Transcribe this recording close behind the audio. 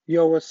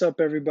Yo, what's up,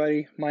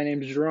 everybody? My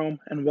name is Jerome,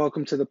 and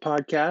welcome to the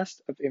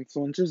podcast of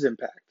Influencers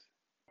Impact.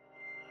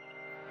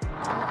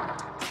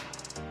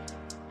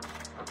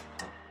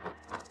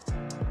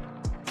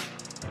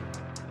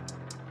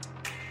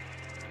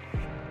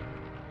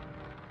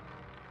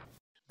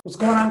 What's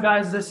going on,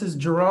 guys? This is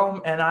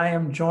Jerome, and I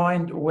am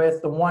joined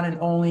with the one and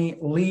only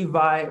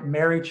Levi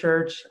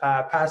Marychurch,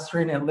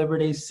 pastoring at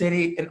Liberté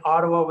City in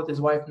Ottawa with his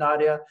wife,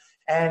 Nadia.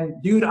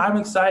 And dude, I'm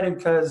excited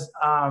because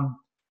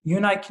you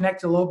and I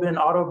connect a little bit in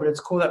Ottawa, but it's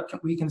cool that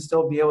we can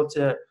still be able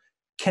to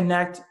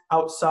connect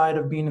outside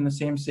of being in the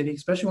same city,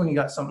 especially when you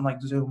got something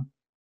like Zoom.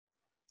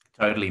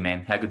 Totally,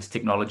 man. How good's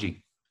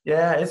technology?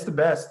 Yeah, it's the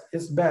best.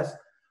 It's the best.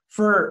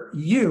 For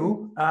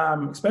you,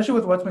 especially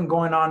with what's been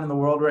going on in the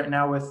world right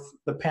now with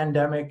the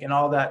pandemic and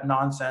all that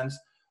nonsense,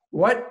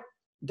 what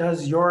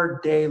does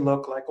your day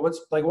look like?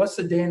 What's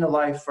the day in the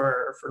life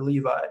for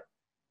Levi?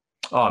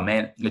 Oh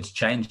man, it's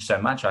changed so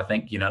much. I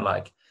think,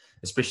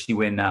 especially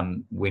when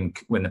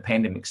the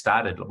pandemic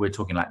started, we're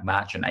talking like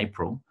March and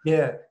April.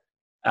 Yeah.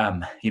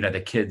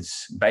 The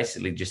kids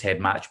basically just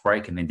had March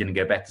break and then didn't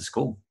go back to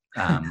school.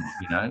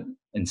 And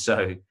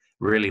so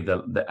really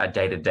a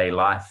day-to-day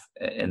life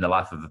in the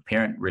life of a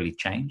parent really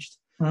changed.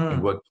 We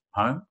worked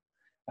from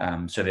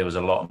home. So there was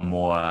a lot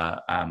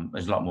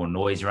more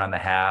noise around the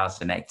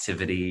house and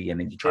activity, and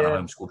then you're trying to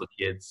homeschool the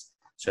kids.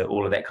 So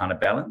all of that kind of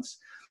balance.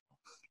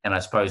 And I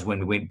suppose when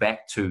they went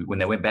back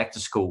to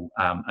school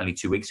only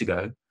 2 weeks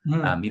ago, you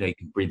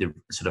can breathe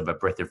a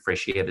breath of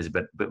fresh air. There's a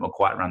bit more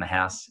quiet around the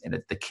house, and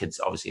the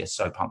kids obviously are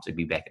so pumped to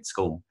be back at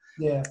school.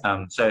 Yeah.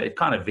 So it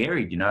kind of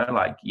varied,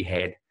 like you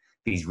had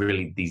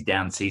these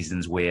down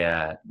seasons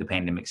where the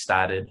pandemic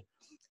started,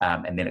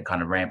 and then it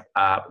kind of ramped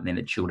up, and then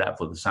it chilled out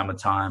for the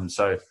summertime.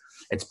 So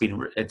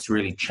it's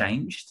really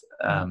changed.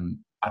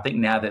 I think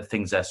now that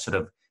things are sort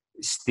of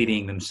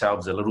steadying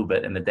themselves a little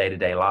bit in the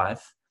day-to-day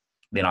life,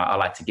 then I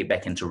like to get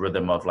back into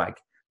rhythm of like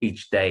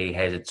each day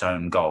has its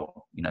own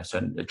goal, so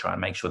to try and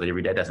make sure that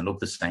every day doesn't look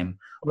the same,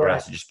 or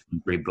else it just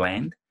becomes very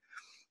bland.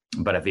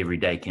 But if every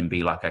day can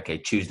be like, okay,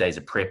 Tuesday's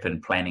a prep and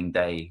planning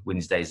day,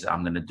 Wednesdays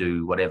I'm going to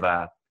do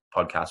whatever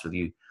podcast with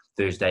you,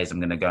 Thursdays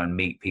I'm going to go and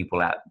meet people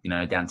out,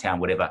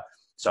 downtown, whatever.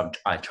 So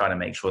I try to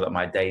make sure that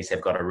my days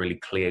have got a really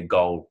clear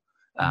goal,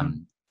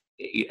 and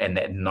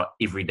that not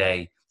every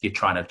day you're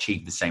trying to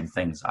achieve the same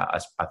things.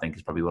 I think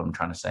is probably what I'm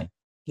trying to say.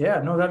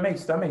 Yeah, no, that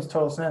makes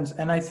total sense.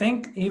 And I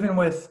think even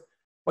with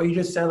what you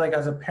just said, like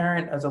as a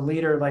parent, as a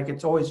leader, like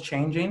it's always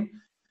changing,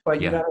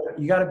 but you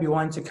gotta be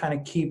willing to kind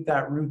of keep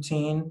that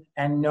routine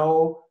and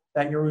know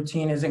that your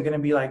routine isn't going to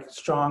be like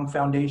strong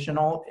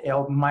foundational.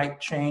 It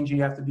might change.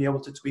 You have to be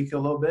able to tweak it a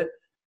little bit.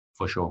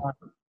 For sure.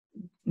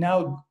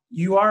 Now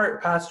you are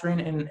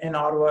pastoring in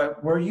Ottawa.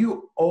 Were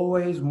you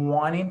always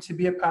wanting to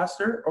be a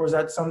pastor, or was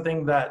that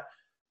something that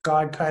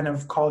God kind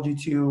of called you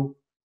to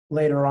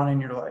later on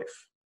in your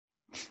life?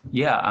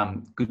 Yeah,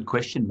 good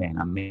question, man.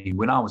 I mean,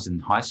 when I was in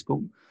high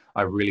school,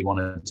 I really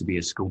wanted to be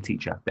a school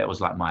teacher. That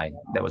was my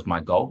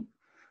goal.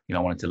 I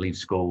wanted to leave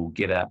school,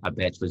 get a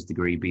bachelor's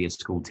degree, be a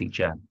school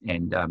teacher,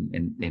 and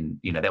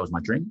that was my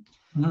dream.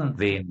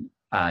 Then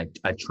I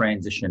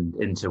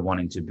transitioned into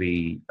wanting to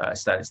be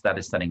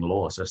started studying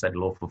law. So I studied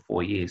law for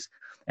 4 years,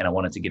 and I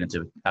wanted to get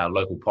into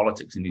local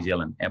politics in New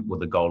Zealand, and with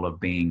the goal of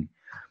being,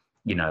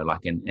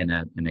 like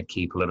in a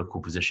key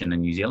political position in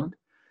New Zealand.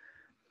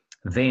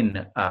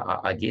 Then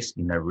I guess,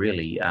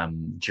 really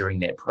during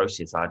that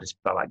process, I just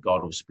felt like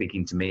God was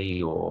speaking to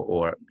me,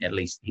 or at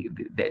least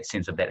that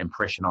sense of that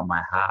impression on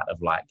my heart of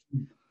like,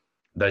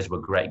 those were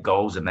great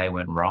goals and they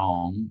weren't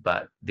wrong,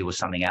 but there was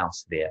something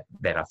else there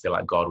that I feel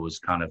like God was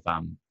kind of,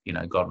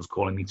 God was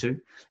calling me to.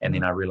 And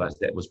then I realized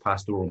that was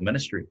pastoral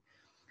ministry.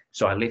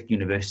 So I left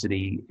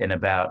university in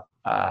about,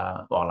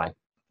 what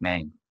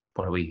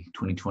are we,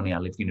 2020? I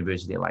left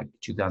university at like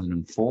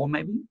 2004,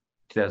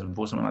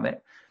 something like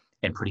that.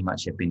 And pretty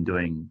much have been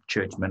doing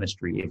church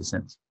ministry ever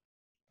since.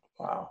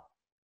 Wow.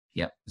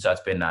 Yeah. So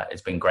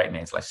it's been great,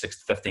 man. It's like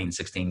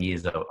 16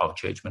 years of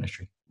church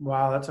ministry.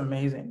 Wow. That's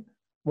amazing.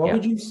 What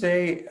would you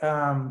say,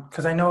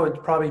 because I know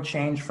it probably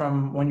changed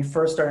from when you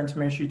first started into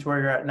ministry to where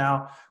you're at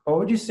now, what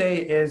would you say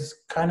is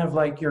kind of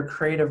like your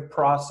creative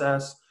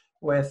process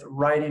with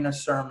writing a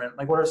sermon?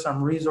 Like what are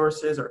some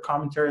resources or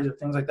commentaries or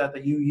things like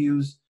that you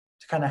use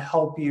to kind of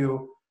help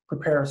you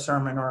prepare a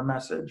sermon or a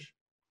message?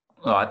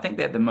 Well, I think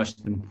that the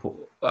most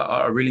important,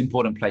 a really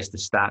important place to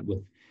start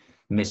with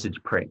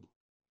message prep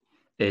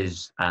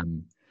is,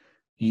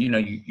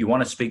 you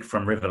want to speak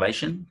from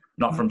revelation,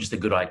 not from just a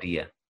good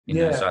idea.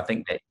 So I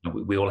think that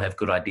we all have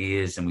good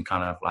ideas, and we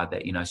kind of like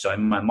that. So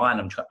in my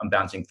mind, I'm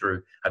bouncing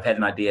through. I've had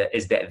an idea.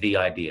 Is that the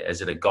idea?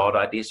 Is it a God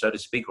idea, so to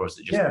speak, or is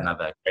it just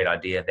another great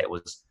idea that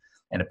was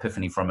an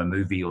epiphany from a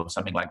movie or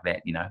something like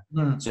that?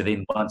 So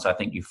then once I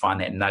think you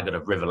find that nugget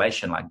of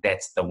revelation, like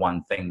that's the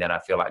one thing that I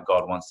feel like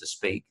God wants to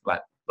speak.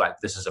 Like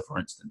this is for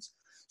instance.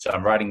 So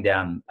I'm writing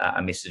down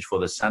a message for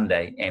this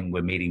Sunday, and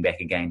we're meeting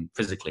back again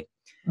physically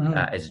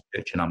as a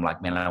church. And I'm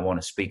like, man, I want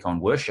to speak on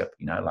worship.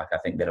 I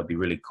think that'll be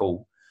really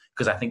cool.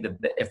 Because I think that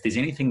if there's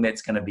anything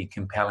that's going to be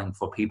compelling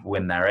for people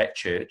when they're at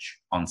church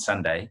on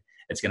Sunday,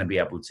 it's going to be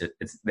able to,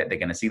 it's that they're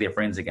going to see their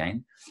friends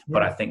again.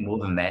 But I think more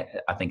than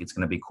that, I think it's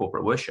going to be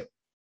corporate worship.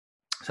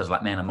 So it's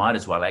like, man, I might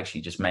as well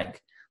actually just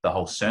make the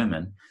whole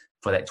sermon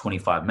for that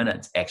 25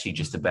 minutes actually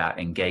just about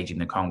engaging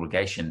the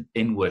congregation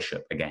in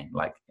worship again,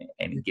 like,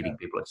 and getting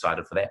people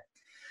excited for that.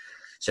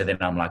 So then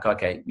I'm like,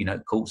 okay,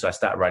 cool. So I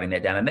start writing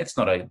that down, and that's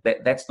not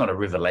a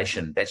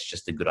revelation. That's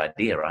just a good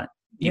idea, right?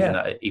 Even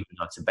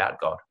though it's about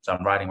God. So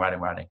I'm writing,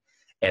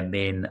 and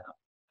then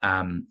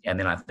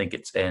I think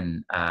it's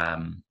in,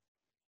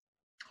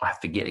 I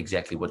forget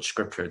exactly what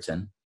scripture it's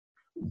in,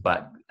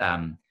 but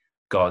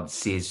God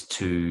says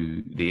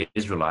to the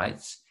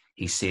Israelites,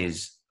 he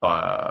says,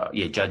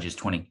 Judges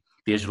 20,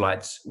 the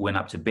Israelites went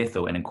up to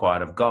Bethel and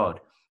inquired of God.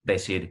 They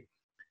said,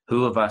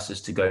 who of us is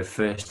to go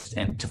first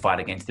and to fight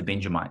against the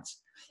Benjamites?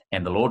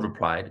 And the Lord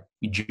replied,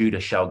 Judah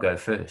shall go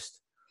first.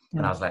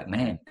 And I was like,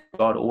 man,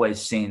 God always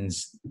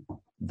sends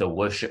the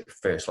worship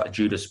first. Like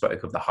Judah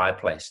spoke of the high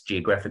place.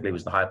 Geographically, it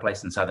was the high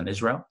place in southern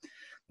Israel.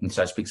 And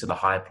so it speaks of the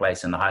high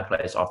place, and the high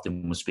place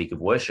often will speak of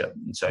worship.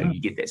 And so you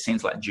get that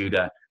sense like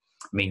Judah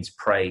means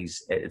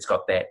praise. It's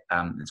got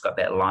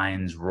that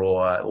lion's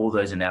roar, all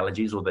those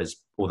analogies, all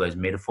those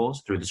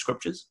metaphors through the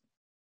scriptures.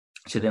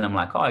 So then I'm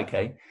like, oh,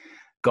 okay,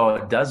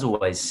 God does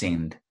always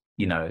send,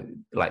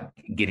 like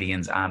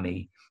Gideon's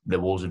army, the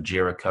walls of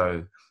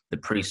Jericho, the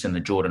priests in the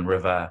Jordan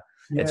River.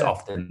 Yeah. It's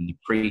often the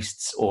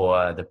priests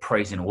or the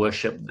praise and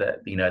worship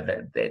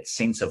that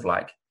sense of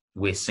like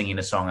we're singing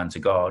a song unto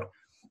God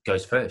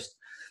goes first.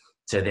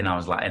 So then I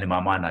was like, and in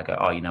my mind I go,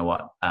 oh, you know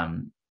what?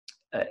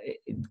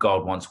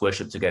 God wants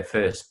worship to go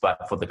first,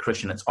 but for the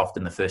Christian, it's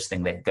often the first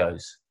thing that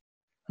goes.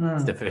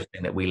 It's the first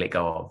thing that we let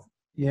go of.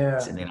 Yeah.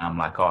 So then I'm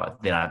like,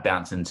 then I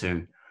bounce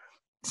into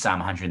Psalm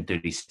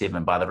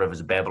 137, by the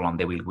rivers of Babylon,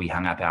 there we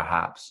hung up our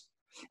harps.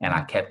 And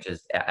our captors,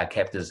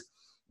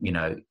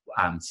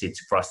 said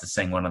for us to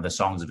sing one of the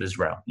songs of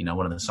Israel,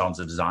 one of the songs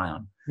of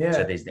Zion. Yeah.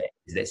 So there's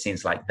that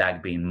sense like they're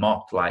being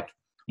mocked, like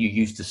you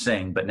used to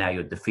sing, but now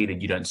you're defeated,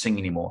 you don't sing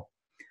anymore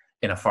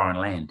in a foreign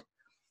land.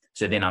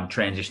 So then I'm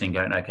transitioning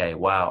going, okay,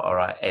 wow, all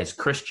right, as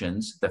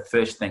Christians, the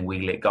first thing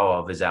we let go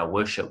of is our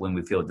worship when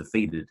we feel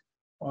defeated.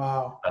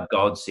 Wow. But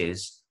God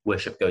says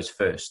worship goes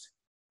first.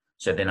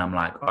 So then I'm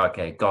like,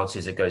 okay, God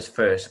says it goes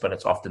first, but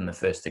it's often the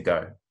first to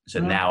go. So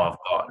now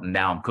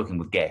I'm cooking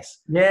with gas.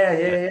 Yeah.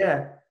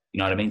 You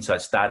know what I mean? So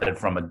it started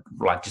from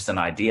just an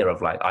idea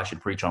of like, I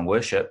should preach on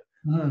worship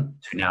to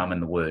now I'm in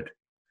the word.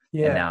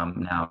 Yeah.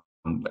 And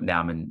now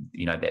I'm in,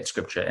 that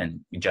scripture and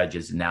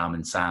Judges, and now I'm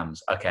in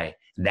Psalms. Okay.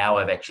 Now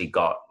I've actually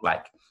got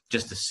like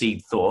just a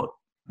seed thought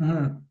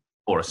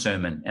or a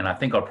sermon. And I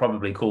think I'll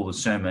probably call the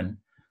sermon,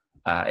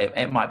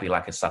 it might be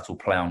like a subtle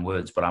play on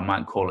words, but I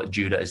might call it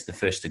Judah is the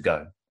first to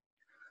go.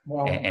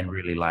 Wow. And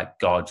really like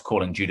God's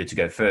calling Judah to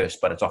go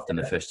first, but it's often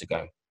the first to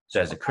go. So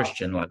as a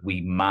Christian, like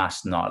we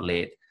must not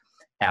let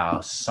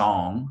our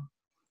song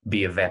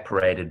be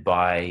evaporated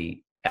by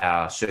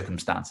our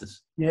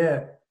circumstances.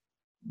 Yeah.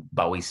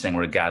 But we sing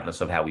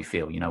regardless of how we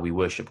feel. We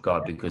worship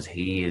God because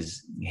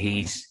he's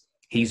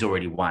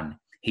already won.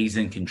 He's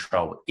in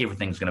control.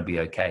 Everything's going to be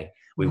okay.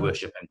 We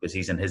worship him because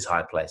he's in his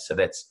high place. So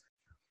that's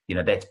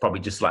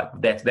probably just like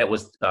that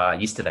was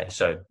yesterday.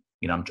 So,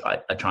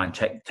 I try and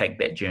take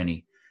that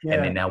journey. Yeah.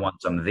 And then now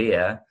once I'm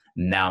there,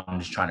 now I'm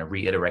just trying to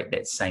reiterate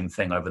that same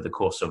thing over the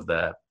course of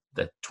the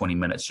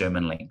 20-minute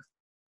sermon length.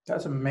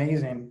 That's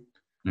amazing.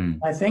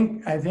 I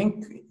think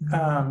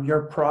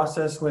your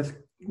process with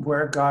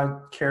where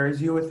God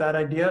carries you with that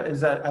idea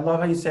is that I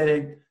love how you said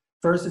it.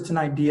 First, it's an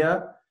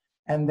idea,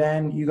 and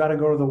then you got to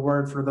go to the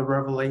word for the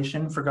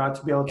revelation for God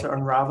to be able to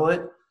unravel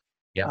it.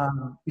 Yeah.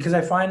 Because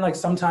I find like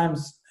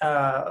sometimes,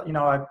 when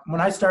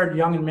I started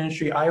young in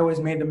ministry, I always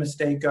made the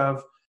mistake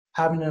of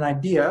having an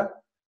idea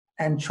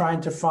and trying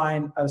to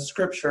find a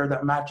scripture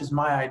that matches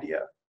my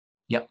idea.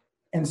 Yep.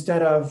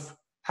 Instead of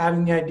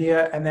having the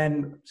idea and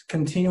then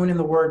continuing in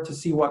the word to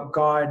see what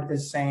God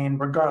is saying,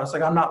 regardless.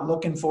 Like I'm not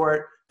looking for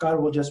it.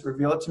 God will just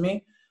reveal it to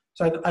me.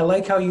 So I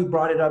like how you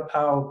brought it up,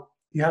 how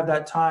you have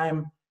that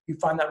time, you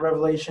find that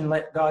revelation,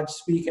 let God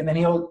speak, and then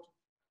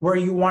where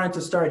you want it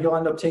to start, he'll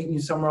end up taking you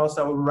somewhere else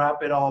that will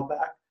wrap it all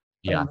back.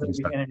 Yeah.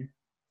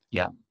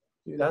 Yeah.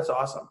 Dude, that's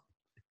awesome.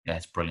 Yeah,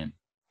 it's brilliant.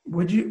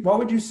 What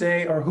would you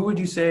say, or who would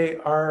you say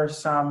are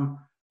some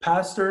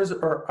pastors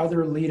or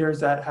other leaders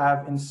that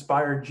have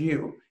inspired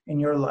you in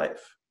your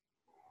life?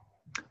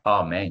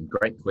 Oh man,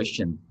 great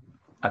question.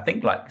 I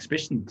think like,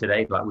 especially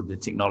today, like with the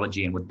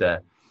technology and with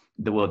the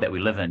world that we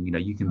live in,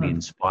 you can be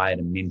inspired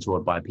and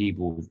mentored by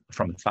people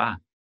from afar,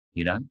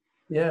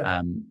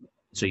 Yeah.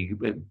 So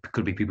it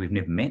could be people you've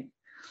never met.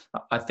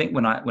 I think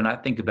when I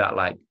think about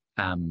like,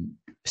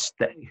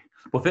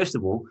 well, first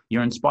of all,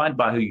 you're inspired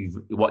by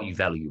what you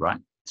value, right?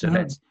 So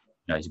that's,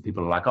 so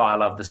people are like, oh, I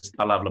love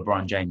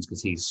LeBron James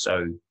because he's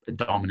so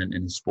dominant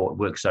in sport,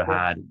 works so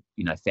hard,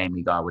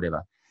 family guy,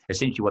 whatever.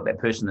 Essentially what that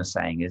person is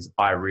saying is,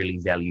 I really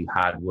value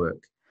hard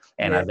work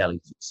and I value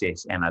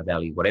success and I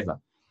value whatever.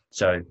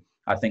 So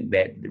I think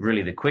that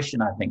really the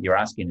question I think you're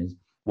asking is,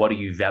 what do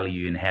you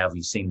value and how have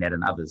you seen that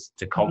in others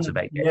to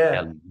cultivate that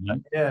value?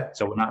 Yeah.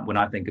 So when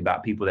I think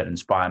about people that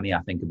inspire me, I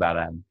think about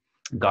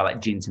a guy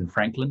like Jensen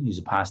Franklin, who's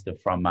a pastor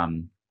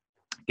from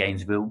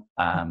Gainesville,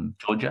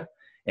 Georgia,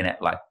 in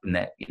Atlanta.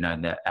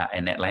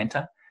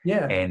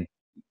 Yeah. And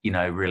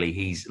really,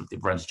 he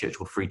runs a church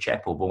called Free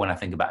Chapel. But when I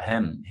think about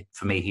him,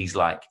 for me, he's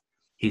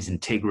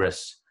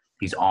integrous,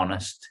 he's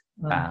honest,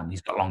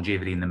 he's got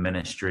longevity in the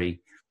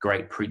ministry,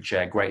 great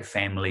preacher, great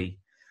family.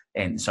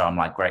 And so I'm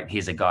like, great,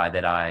 here's a guy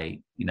that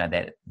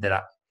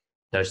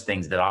those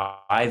things that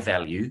I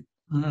value,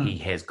 he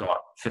has got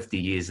 50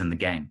 years in the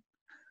game.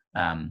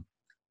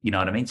 You know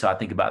what I mean? So I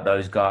think about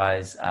those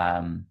guys.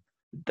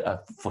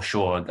 For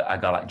sure, a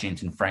guy like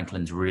Jensen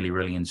Franklin's really,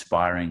 really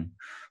inspiring.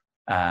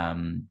 A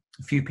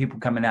few people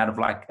coming out of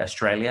like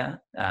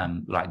Australia,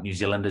 like New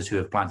Zealanders who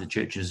have planted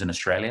churches in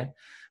Australia.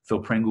 Phil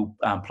Pringle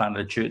planted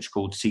a church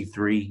called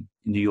C3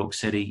 in New York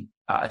City.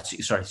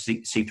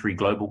 C3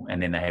 Global,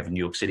 and then they have a New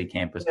York City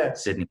campus,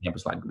 Sydney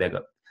campus. Like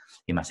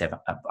he must have,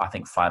 I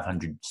think,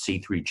 500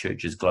 C3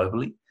 churches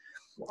globally.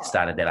 Wow.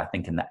 Started that, I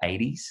think, in the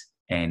 80s.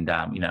 And,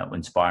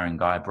 inspiring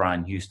guy,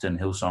 Brian Houston,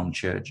 Hillsong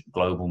Church,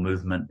 global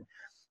movement.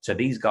 So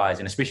these guys,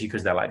 and especially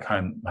because they're like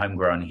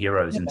homegrown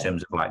heroes in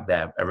terms of like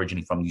they're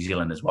originally from New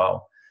Zealand as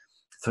well.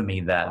 For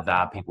me, there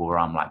are people where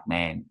I'm like,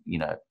 man,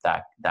 they're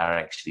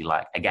actually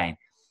like, again,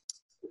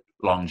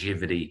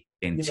 longevity,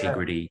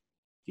 integrity.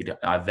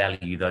 I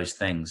value those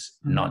things,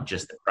 not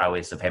just the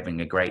prowess of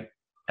having a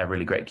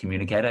really great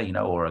communicator,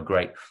 or a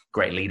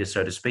great leader,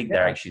 so to speak.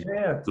 They're actually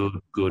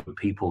good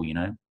people,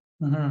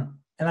 Mm-hmm.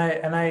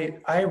 And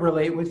I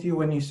relate with you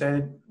when you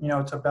said,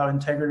 it's about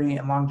integrity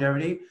and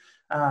longevity.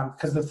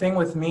 Because the thing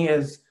with me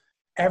is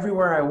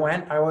everywhere I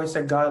went, I always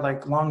said, God,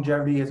 like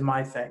longevity is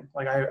my thing.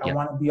 Like I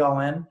want to be all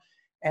in.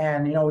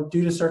 And,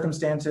 due to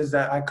circumstances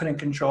that I couldn't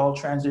control,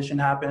 transition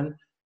happened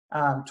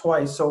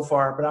twice so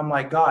far. But I'm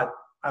like, God,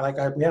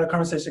 we had a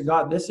conversation,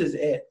 God, this is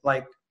it.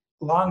 Like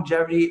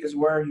longevity is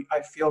where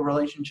I feel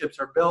relationships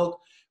are built,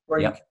 where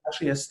you can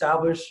actually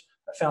establish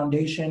a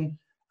foundation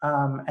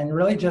and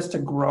really just to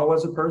grow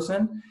as a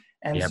person.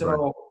 And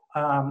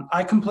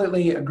I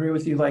completely agree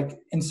with you. Like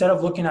instead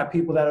of looking at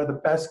people that are the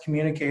best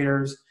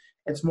communicators,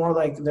 it's more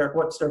like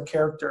what's their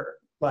character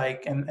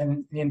like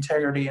and the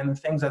integrity and the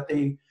things that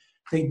they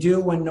do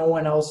when no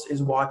one else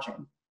is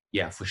watching.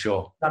 Yeah, for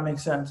sure. That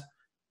makes sense.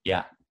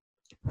 Yeah.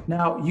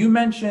 Now, you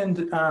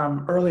mentioned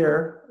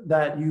earlier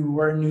that you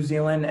were in New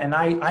Zealand, and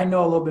I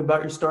know a little bit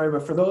about your story,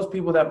 but for those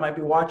people that might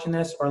be watching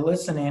this or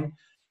listening,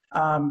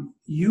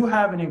 you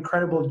have an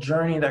incredible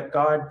journey that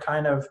God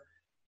kind of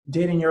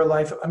did in your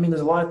life. I mean,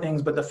 there's a lot of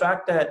things, but the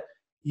fact that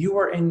you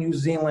were in New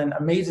Zealand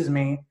amazes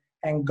me,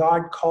 and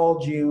God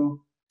called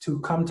you to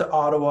come to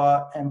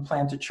Ottawa and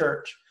plant a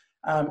church.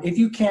 If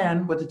you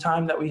can, with the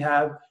time that we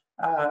have,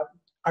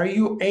 are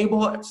you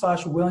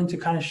able/willing to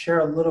kind of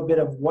share a little bit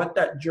of what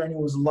that journey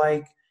was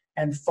like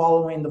and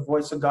following the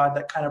voice of God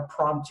that kind of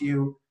prompted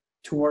you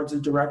towards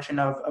the direction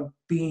of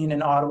being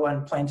in Ottawa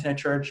and planting a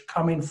church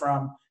coming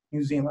from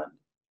New Zealand?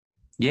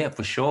 Yeah,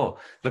 for sure.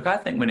 Look, I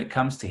think when it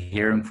comes to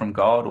hearing from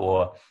God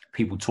or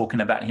people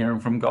talking about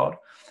hearing from God,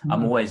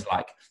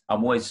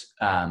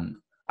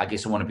 I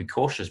guess I want to be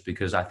cautious,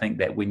 because I think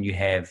that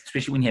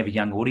especially when you have a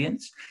young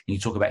audience and you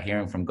talk about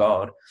hearing from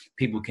God,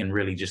 people can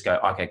really just go,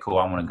 okay, cool,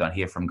 I want to go and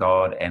hear from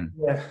God, and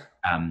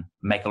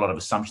make a lot of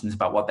assumptions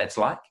about what that's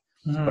like.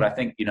 Mm-hmm. But I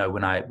think,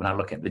 when I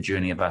look at the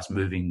journey of us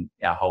moving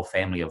our whole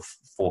family of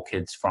 4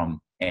 kids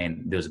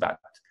and there was about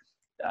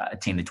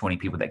 10 to 20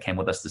 people that came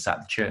with us to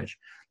start the church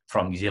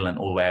from New Zealand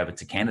all the way over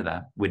to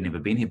Canada. We'd never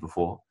been here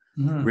before.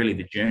 Mm-hmm. Really,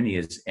 the journey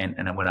is, and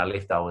when I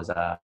left, I was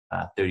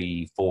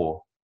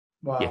 34.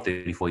 Wow. Yeah,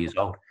 34 years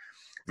old.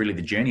 Really,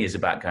 the journey is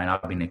about going,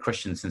 I've been a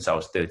Christian since I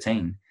was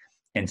 13.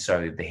 And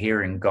so the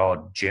hearing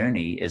God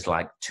journey is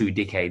like 2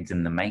 decades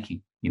in the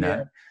making,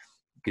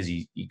 because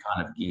you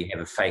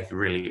have a faith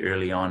really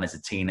early on as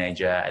a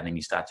teenager, and then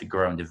you start to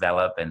grow and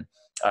develop. And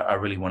I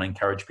really want to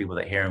encourage people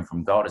that hearing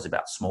from God is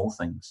about small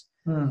things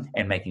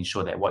and making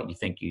sure that what you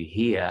think you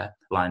hear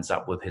lines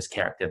up with his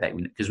character,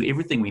 because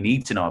everything we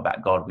need to know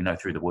about God, we know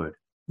through the word.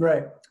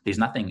 Right. There's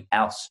nothing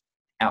else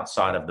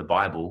outside of the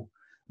Bible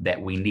that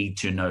we need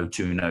to know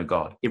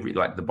God.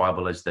 The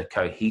Bible is the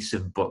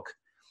cohesive book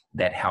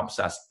that helps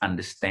us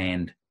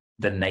understand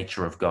the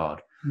nature of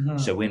God. Mm-hmm.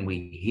 So when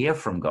we hear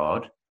from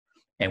God,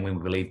 and when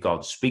we believe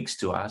God speaks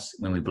to us,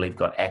 when we believe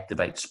God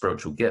activates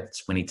spiritual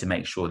gifts, we need to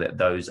make sure that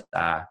those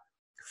are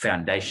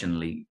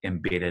foundationally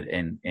embedded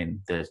in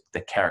the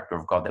character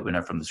of God that we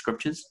know from the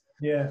scriptures.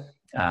 Yeah.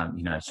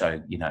 You know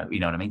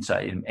what I mean? So,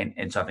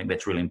 and so I think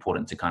that's really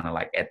important to kind of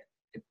like at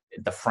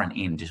the front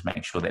end, just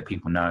make sure that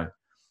people know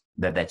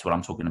that that's what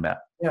I'm talking about.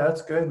 Yeah,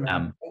 that's good,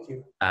 man. Thank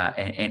you.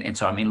 And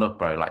so, I mean, look,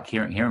 bro, like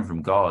hearing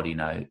from God,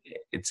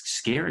 it's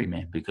scary,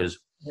 man, because,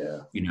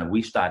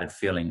 we started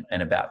feeling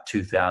in about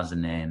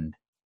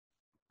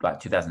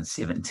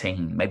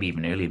 2017, maybe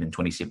even earlier than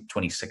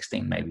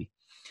 2016, maybe,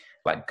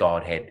 like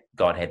God had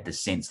the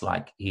sense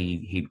like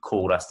he'd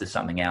called us to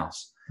something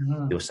else.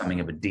 Mm-hmm. There was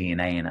something of a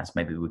DNA in us.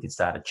 Maybe we could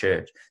start a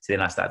church. So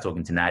then I started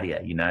talking to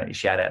Nadia,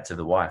 shout out to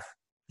the wife.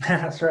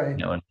 That's right.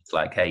 And it's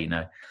like, hey,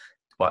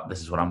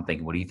 this is what I'm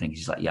thinking. What do you think?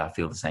 She's like, yeah, I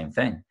feel the same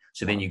thing.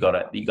 So then you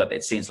got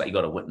that sense like you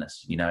got to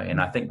witness, you know. And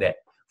I think that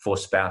for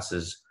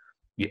spouses,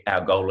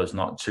 our goal is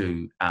not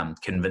to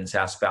convince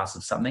our spouse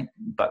of something,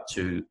 but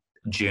to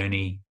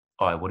journey.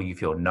 Oh, what do you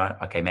feel? No,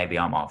 okay, maybe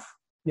I'm off.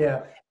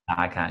 Yeah.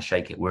 I can't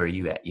shake it. Where are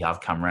you at? Yeah,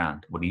 I've come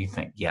round. What do you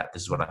think? Yeah,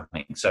 this is what I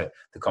think. So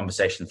the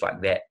conversations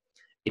like that,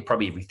 it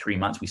probably every 3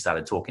 months we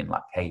started talking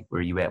like, hey, where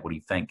are you at? What do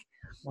you think?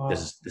 Wow.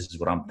 This is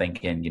what I'm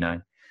thinking, you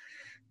know.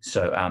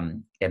 So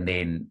and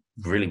then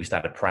really we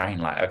started praying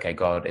like, okay,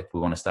 God, if we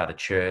want to start a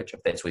church,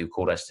 if that's what you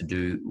called us to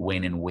do,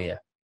 when and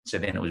where. So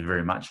then it was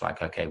very much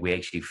like, okay, we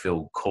actually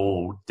feel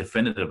called,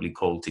 definitively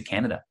called to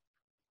Canada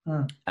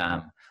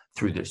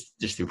through this,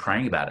 just through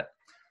praying about it.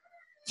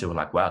 So we're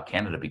like, wow,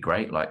 Canada would be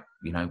great. Like,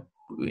 you know,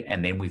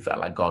 and then we felt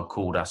like God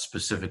called us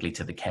specifically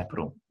to the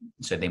capital.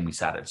 So then we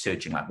started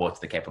searching like, what's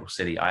the capital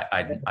city?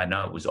 I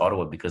know it was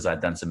Ottawa because I'd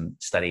done some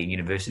study in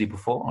university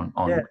before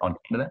on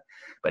Canada,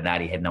 but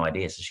Nadia had no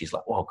idea. So she's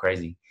like, whoa,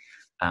 crazy.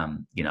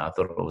 You know, I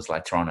thought it was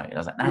like Toronto. And I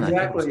was like, no,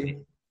 exactly.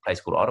 A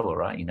place called Ottawa,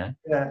 right? You know?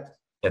 Yeah.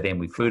 So then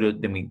we flew to,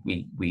 then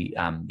we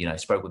you know,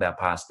 spoke with our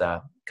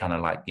pastor, kind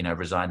of like, you know,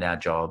 resigned our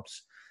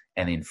jobs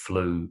and then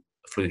flew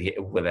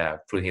here with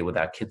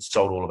our kids,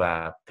 sold all of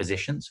our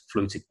possessions,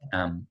 flew to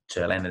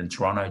landed in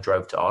Toronto,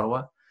 drove to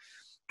Ottawa.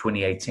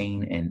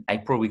 2018 in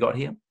April we got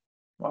here.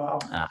 Wow.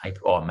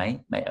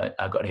 May.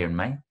 I got here in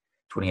May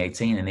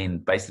 2018, and then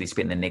basically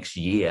spent the next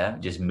year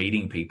just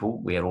meeting people.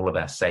 We had all of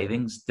our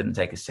savings, didn't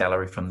take a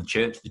salary from the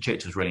church. The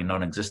church was really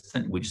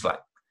non-existent. We just like,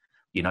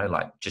 you know,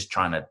 like just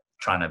trying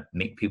to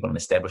meet people and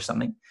establish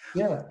something.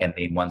 Yeah. And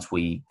then once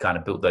we kind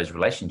of built those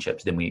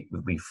relationships, then we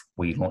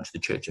launched the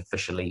church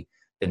officially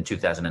in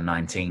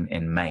 2019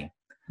 in May.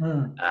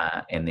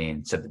 And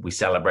then so we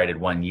celebrated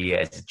 1 year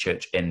as a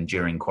church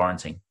during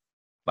quarantine,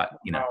 like,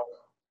 you know,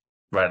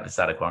 right at the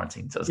start of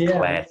quarantine. So it's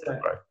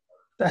classic, bro.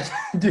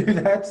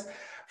 That's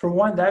for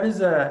one, that is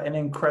an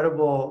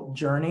incredible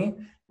journey.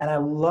 And I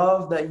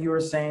love that you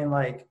were saying,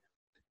 like,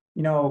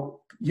 you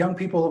know, young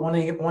people that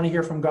want to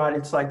hear from God,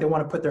 it's like they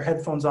want to put their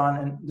headphones on,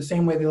 and the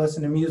same way they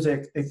listen to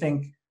music, they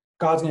think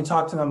God's going to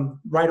talk to them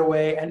right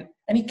away. And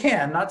he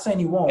can, not saying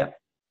he won't,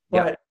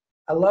 but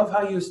I love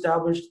how you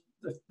established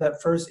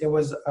that first, it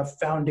was a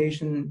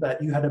foundation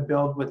that you had to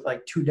build with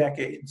like 2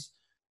 decades.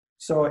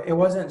 So it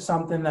wasn't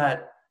something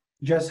that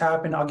just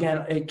happened.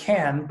 Again, it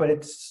can, but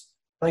it's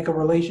like a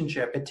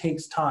relationship. It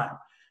takes time.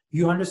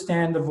 You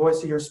understand the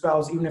voice of your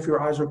spouse, even if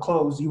your eyes were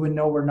closed, you would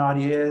know where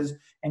Nadia is,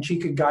 and she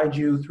could guide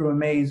you through a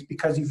maze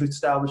because you've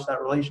established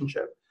that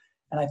relationship.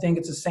 And I think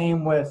it's the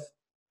same with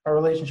a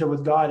relationship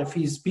with God. If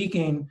he's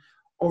speaking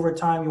over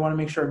time, you want to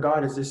make sure,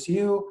 God, is this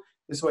you?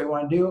 This is what you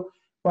want to do?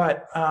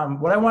 But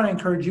what I want to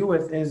encourage you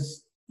with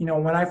is, you know,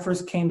 when I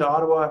first came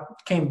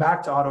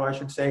back to Ottawa, I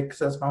should say, because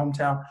that's my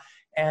hometown,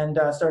 and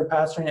started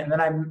pastoring, and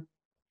then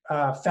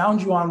I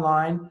found you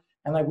online,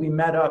 and like we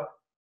met up.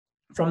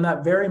 From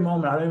that very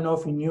moment, I don't even know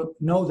if you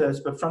know this,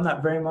 but from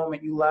that very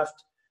moment, you left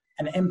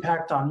an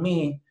impact on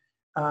me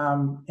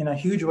in a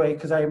huge way.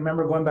 Because I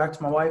remember going back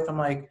to my wife, I'm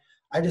like,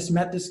 I just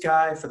met this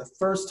guy for the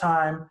first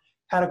time,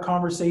 had a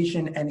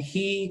conversation, and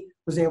he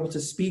was able to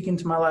speak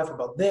into my life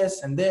about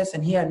this, and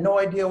he had no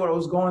idea what I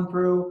was going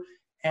through.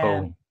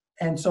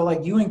 And so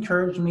like you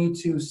encouraged me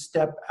to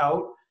step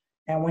out.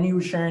 And when you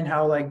were sharing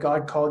how like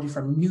God called you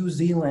from New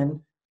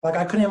Zealand, like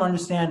I couldn't even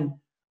understand.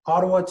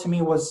 Ottawa to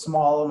me was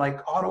small. I'm like,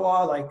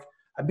 Ottawa, like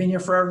I've been here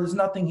forever. There's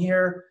nothing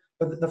here.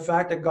 But the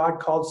fact that God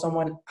called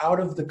someone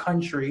out of the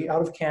country,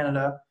 out of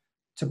Canada,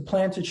 to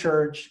plant a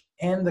church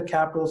in the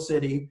capital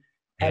city,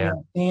 and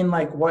seeing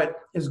like what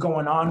is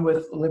going on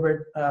with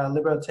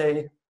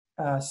Liberté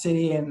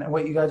City and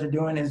what you guys are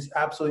doing is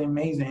absolutely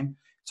amazing.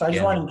 So I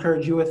just want to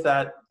encourage you with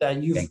that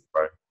you've,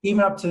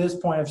 even up to this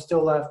point, have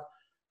still left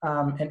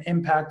an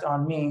impact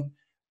on me.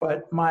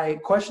 But my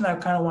question I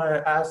kind of want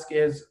to ask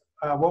is,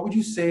 what would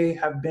you say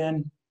have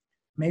been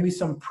maybe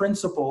some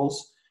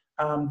principles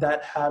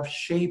that have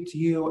shaped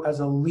you as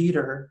a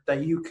leader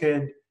that you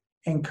could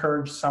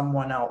encourage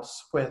someone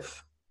else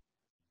with?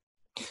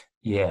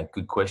 Yeah,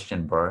 good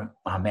question, bro.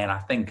 Oh man, I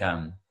think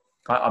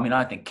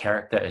I think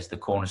character is the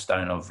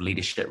cornerstone of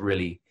leadership,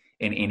 really,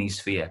 in any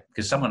sphere.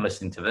 Because someone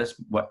listening to this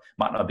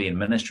might not be in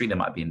ministry, they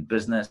might be in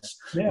business,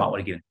 might want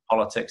to get into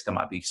politics, they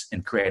might be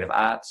in creative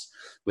arts,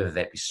 whether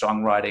that be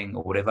songwriting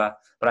or whatever.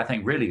 But I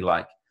think really,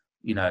 like,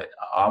 you know,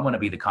 I want to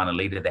be the kind of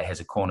leader that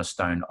has a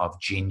cornerstone of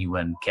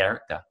genuine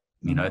character,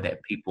 you know,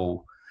 that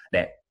people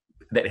that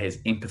has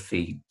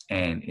empathy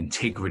and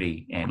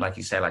integrity, and like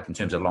you say, like in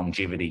terms of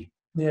longevity.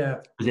 Yeah.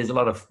 There's a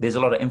lot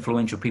of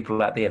influential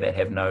people out there that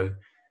have no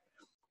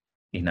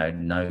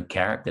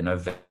character,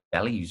 no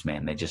values,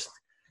 man. They're just,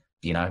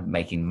 you know,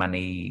 making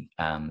money,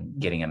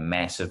 getting a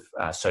massive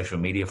social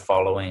media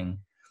following,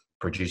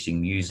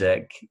 producing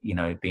music, you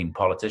know, being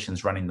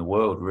politicians, running the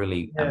world,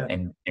 really,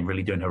 and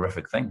really doing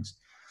horrific things.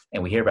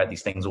 And we hear about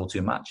these things all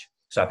too much.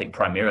 So I think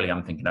primarily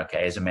I'm thinking,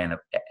 okay, as a man,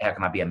 how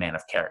can I be a man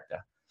of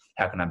character?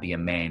 How can I be a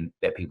man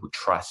that people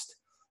trust,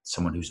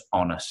 someone who's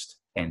honest?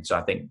 And so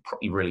I think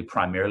really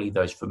primarily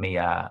those for me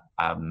are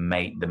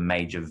the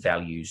major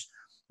values.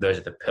 Those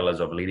are the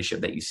pillars of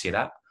leadership that you set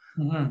up.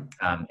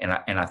 Mm-hmm.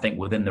 And I think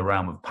within the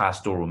realm of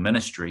pastoral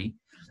ministry,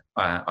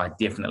 I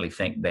definitely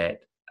think that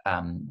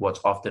what's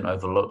often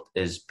overlooked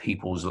is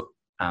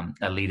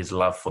a leader's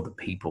love for the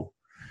people,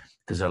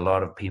 because a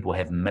lot of people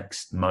have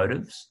mixed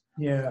motives.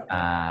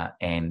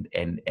 And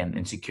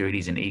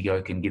insecurities and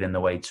ego can get in the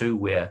way too,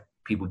 where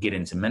people get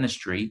into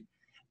ministry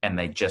and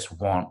they just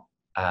want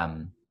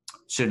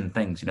certain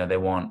things. They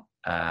want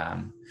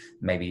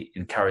maybe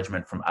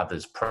encouragement from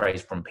others,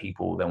 praise from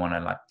people. They want to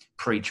like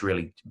preach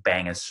really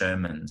banger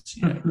sermons,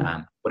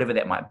 whatever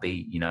that might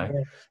be,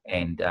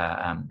 and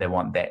they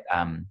want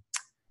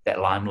that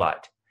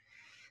limelight.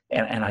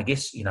 And I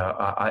guess,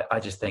 I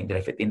just think that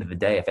if at the end of the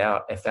day,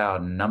 if our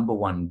number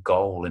one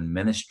goal in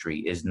ministry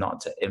is not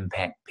to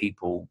impact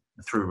people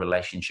through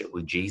relationship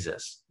with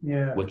Jesus,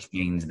 which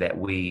means that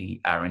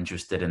we are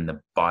interested in the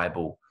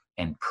Bible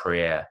and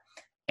prayer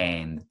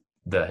and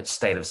the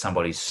state of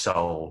somebody's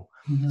soul,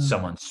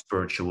 someone's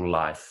spiritual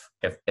life.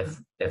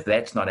 If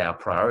that's not our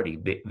priority,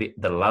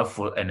 the love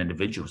for an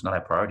individual is not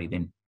our priority,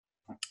 then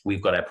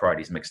we've got our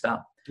priorities mixed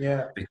up.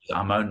 Because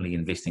I'm only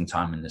investing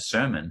time in the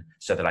sermon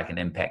so that I can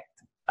impact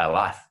a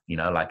life.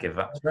 Like if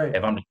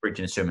I'm just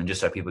preaching a sermon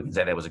just so people can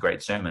say that was a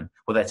great sermon,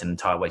 well, that's an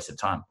entire waste of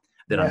time.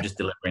 Then I'm just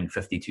delivering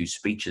 52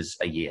 speeches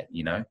a year,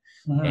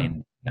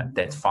 and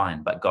that's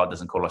fine. But God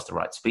doesn't call us to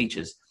write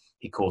speeches.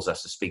 He calls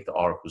us to speak the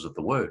oracles of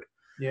the word.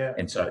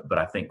 And so, but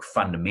I think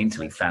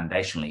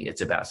foundationally,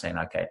 it's about saying,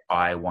 okay,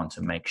 I want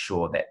to make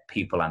sure that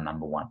people are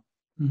number one,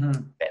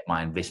 that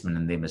my investment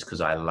in them is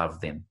because I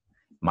love them.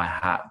 My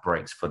heart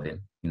breaks for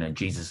them.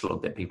 Jesus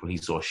looked at people, he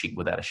saw sheep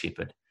without a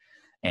shepherd.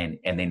 And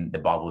then the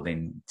Bible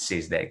then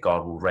says that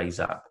God will raise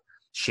up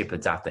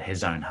shepherds after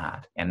his own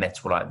heart. And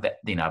that's what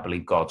I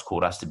believe God's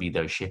called us to be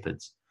those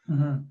shepherds.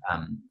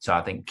 So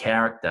I think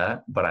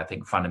character, but I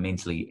think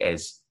fundamentally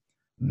as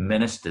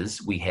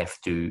ministers, we have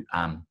to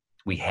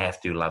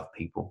love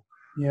people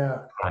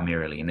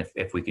primarily. And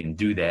if we can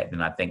do that,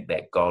 then I think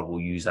that God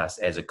will use us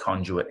as a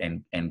conduit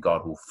and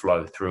God will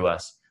flow through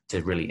us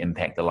to really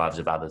impact the lives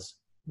of others.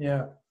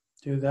 Yeah,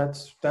 dude,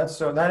 that's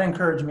so that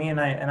encouraged me. And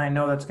I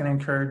know that's going to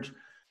encourage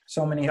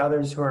so many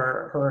others who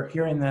are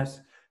hearing this.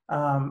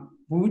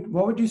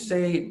 What would you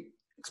say,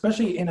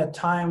 especially in a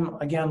time,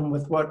 again,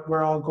 with what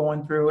we're all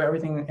going through,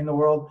 everything in the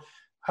world,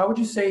 how would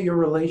you say your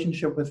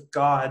relationship with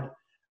God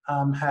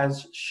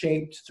has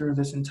shaped through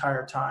this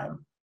entire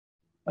time,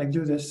 like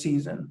through this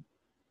season?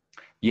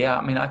 Yeah,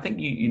 I mean, I think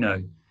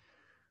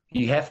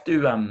you have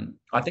to,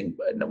 I think,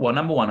 well,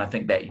 number one, I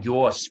think that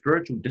your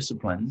spiritual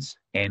disciplines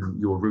and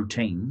your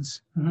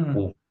routines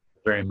will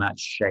very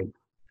much shape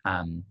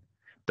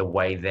the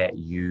way that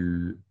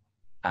you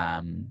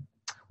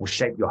will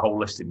shape your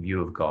holistic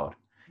view of God.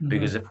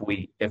 Because if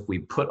we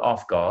put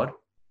off God,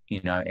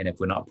 and if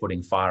we're not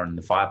putting fire in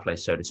the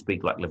fireplace, so to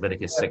speak, like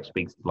Leviticus 6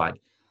 speaks, like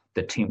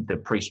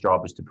the priest's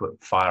job is to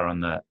put fire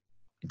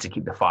to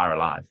keep the fire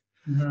alive.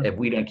 If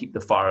we don't keep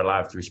the fire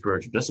alive through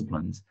spiritual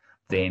disciplines,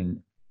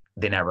 then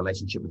our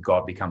relationship with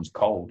God becomes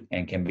cold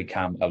and can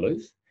become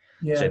aloof.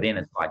 So then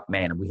it's like,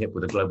 man, we hit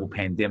with a global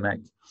pandemic.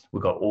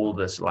 We've got all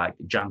this like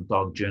junk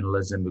dog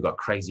journalism. We've got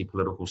crazy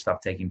political stuff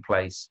taking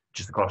place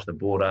just across the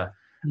border,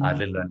 let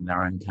alone in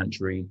our own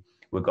country.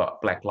 We've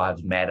got Black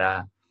Lives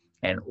Matter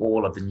and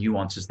all of the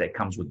nuances that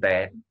comes with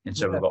that. And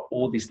so we've got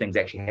all these things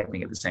actually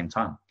happening at the same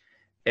time.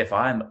 If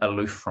I'm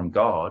aloof from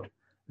God,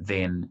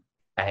 then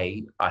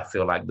I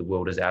feel like the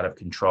world is out of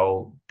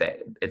control, that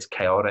it's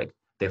chaotic.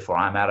 Therefore,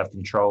 I'm out of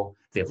control.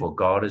 Therefore,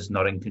 God is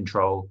not in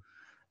control.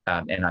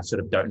 And I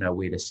sort of don't know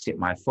where to set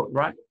my foot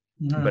right.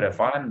 But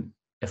if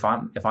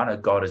I know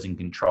God is in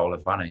control,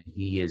 if I know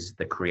he is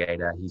the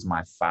creator, he's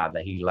my father,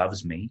 he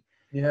loves me,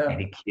 and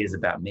he cares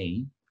about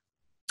me,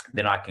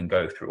 then I can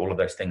go through all of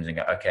those things and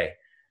go, okay,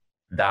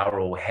 they're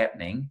all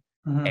happening,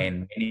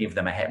 and many of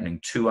them are happening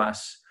to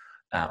us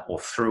or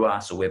through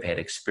us, or we've had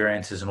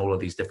experiences in all of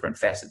these different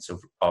facets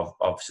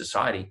of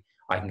society.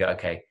 I can go,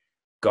 okay,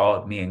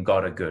 God, me and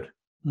God are good.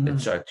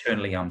 And so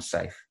eternally I'm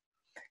safe.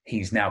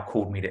 He's now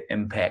called me to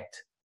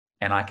impact,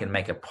 and I can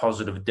make a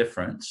positive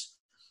difference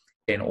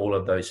in all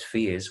of those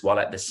spheres, while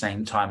at the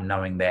same time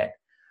knowing that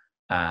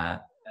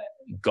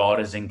God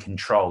is in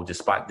control,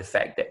 despite the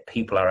fact that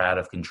people are out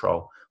of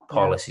control,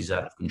 policies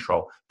out of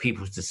control,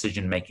 people's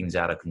decision making is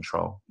out of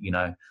control.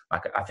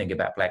 Like I think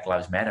about Black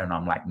Lives Matter, and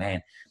I'm like,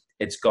 man,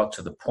 it's got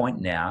to the point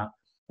now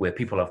where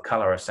people of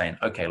color are saying,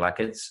 okay, like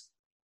it's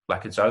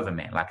over,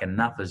 man. Like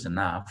enough is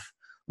enough.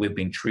 We've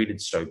been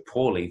treated so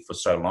poorly for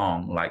so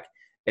long. Like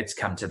it's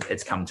come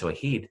to a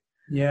head.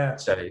 Yeah.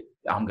 So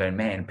I'm going,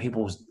 man,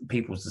 people's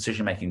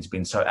decision making has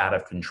been so out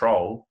of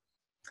control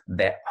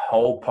that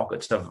whole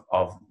pockets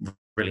of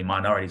really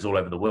minorities all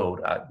over the world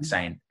are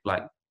saying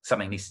like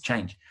something needs to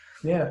change.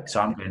 Yeah.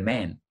 So I'm going,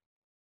 man,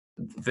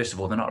 first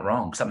of all, they're not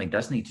wrong. Something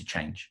does need to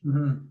change.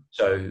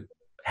 So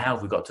how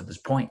have we got to this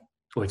point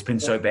where it's been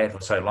so bad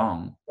for so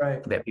long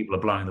that people are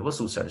blowing the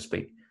whistle, so to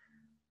speak?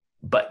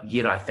 But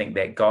yet I think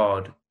that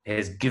God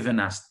has given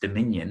us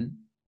dominion.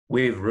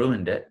 We've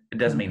ruined it. It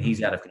doesn't mean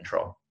he's out of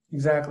control.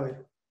 Exactly.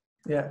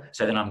 Yeah.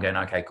 So then I'm going,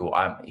 okay, cool.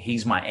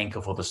 He's my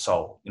anchor for the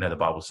soul, the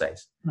Bible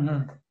says.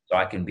 So So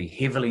I can be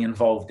heavily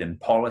involved in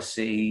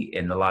policy,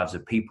 in the lives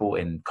of people,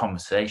 in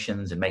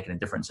conversations, and making a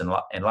difference in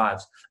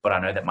lives. But I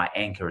know that my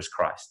anchor is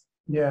Christ.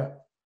 Yeah.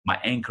 My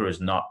anchor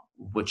is not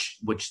which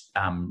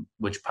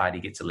party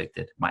gets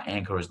elected. My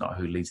anchor is not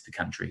who leads the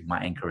country. My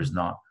anchor is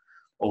not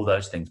all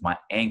those things. My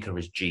anchor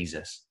is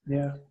Jesus.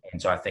 Yeah. And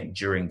so I think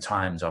during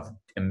times of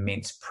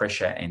immense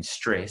pressure and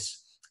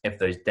stress, if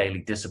those daily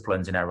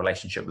disciplines in our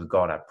relationship with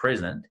God are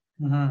present,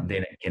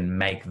 then it can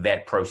make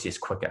that process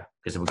quicker.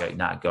 Because we go,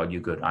 nah, God,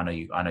 you're good. I know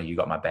you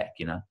got my back,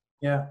 you know?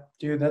 Yeah,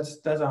 dude, that's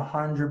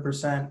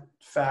 100%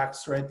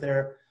 facts right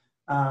there.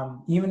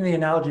 Even the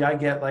analogy I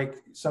get, like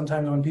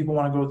sometimes when people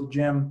want to go to the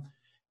gym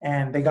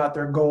and they got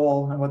their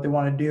goal and what they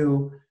want to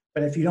do,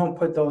 but if you don't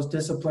put those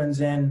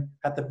disciplines in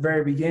at the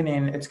very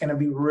beginning, it's going to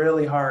be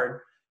really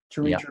hard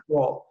to reach your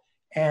goal.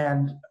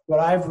 And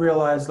what I've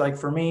realized, like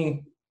for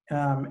me,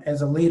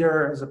 as a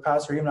leader, as a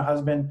pastor, even a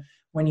husband,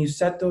 when you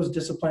set those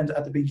disciplines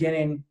at the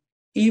beginning,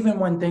 even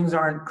when things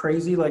aren't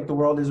crazy like the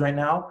world is right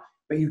now,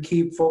 but you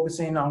keep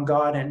focusing on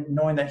God and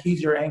knowing that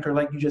He's your anchor,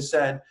 like you just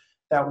said,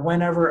 that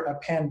whenever a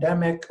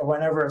pandemic or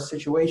whenever a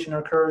situation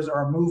occurs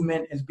or a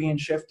movement is being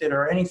shifted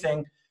or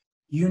anything,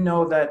 you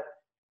know that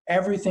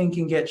everything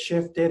can get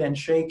shifted and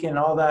shaken and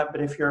all that.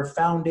 But if your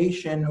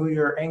foundation, who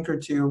you're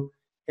anchored to,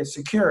 is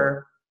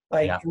secure,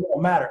 like it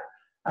won't matter.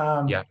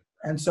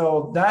 And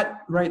so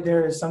that right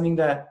there is something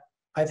that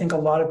I think a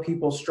lot of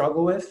people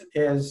struggle with,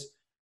 is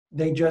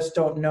they just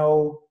don't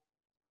know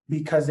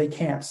because they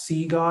can't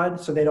see God.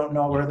 So they don't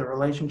know where the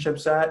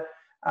relationship's at.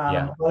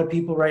 A lot of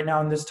people right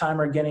now in this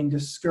time are getting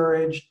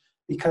discouraged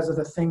because of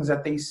the things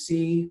that they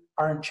see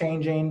aren't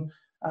changing.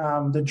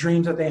 The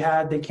dreams that they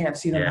had, they can't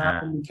see them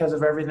happen because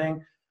of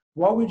everything.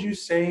 What would you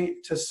say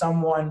to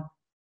someone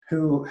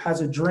who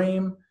has a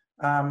dream?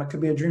 It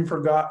could be a dream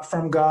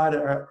from God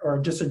or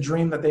just a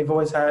dream that they've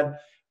always had,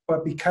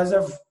 but because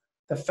of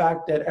the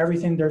fact that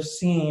everything they're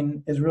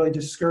seeing is really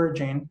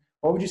discouraging,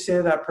 what would you say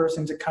to that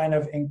person to kind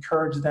of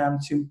encourage them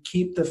to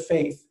keep the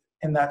faith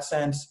in that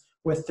sense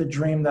with the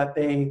dream that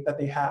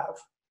they have?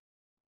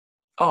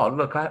 Oh,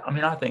 look,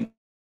 I think,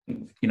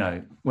 you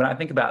know, when I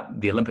think about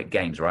the Olympic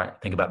Games, right?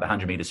 Think about the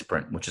 100-meter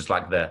sprint, which is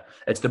like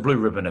it's the blue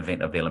ribbon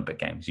event of the Olympic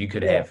Games. You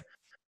could have,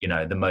 you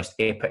know, the most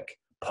epic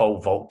pole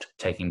vault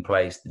taking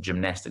place, the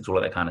gymnastics, all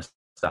of that kind of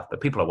stuff.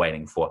 But people are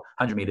waiting for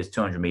 100 meters,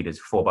 200 meters,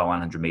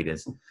 4x100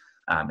 meters.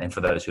 And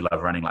for those who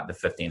love running, like the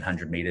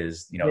 1500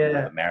 meters, you know,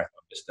 the marathon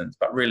distance,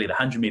 but really the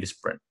 100-meter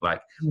sprint.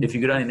 Like if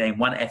you could only name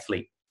one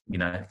athlete, you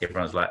know,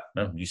 everyone's like,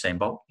 oh, Usain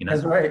Bolt, you know.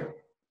 That's right.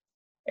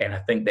 And I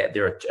think that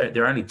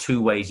there are only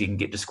two ways you can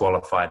get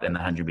disqualified in the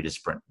 100-meter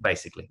sprint.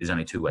 Basically, there's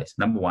only two ways.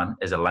 Number one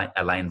is a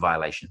lane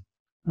violation.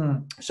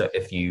 So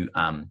if you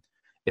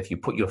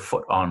put your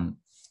foot on,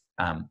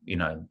 you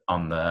know,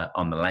 on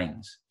the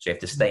lanes, so you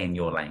have to stay in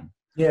your lane.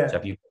 Yeah.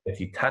 So if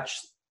you touch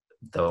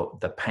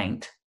the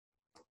paint,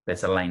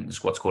 that's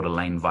what's called a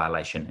lane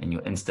violation, and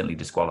you're instantly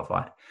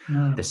disqualified.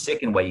 The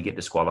second way you get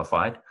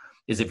disqualified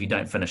is if you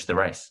don't finish the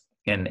race.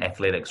 In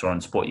athletics or in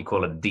sport, you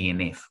call it a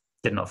DNF,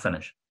 did not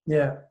finish.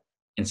 Yeah.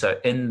 And so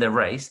in the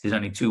race, there's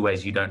only two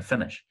ways you don't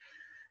finish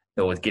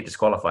or get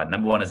disqualified.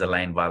 Number one is a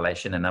lane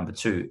violation, and number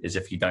two is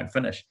if you don't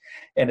finish.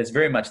 And it's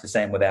very much the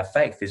same with our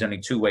faith. There's only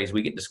two ways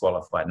we get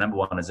disqualified. Number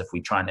one is if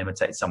we try and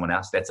imitate someone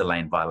else, that's a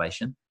lane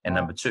violation. And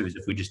number two is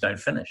if we just don't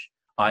finish,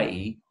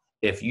 i.e.,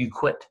 if you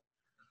quit.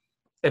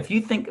 If we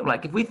think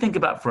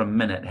about for a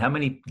minute, how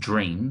many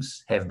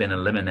dreams have been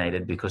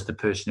eliminated because the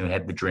person who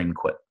had the dream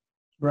quit?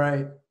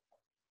 Right.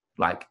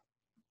 Like,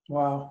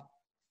 wow.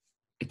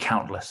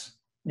 Countless.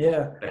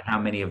 Yeah. How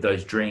many of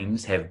those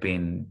dreams have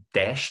been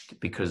dashed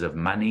because of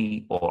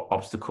money or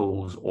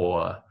obstacles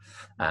or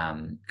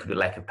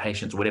lack of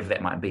patience, whatever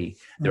that might be?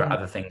 There are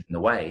other things in the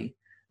way.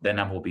 The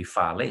number will be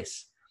far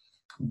less.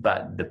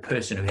 But the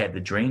person who had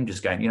the dream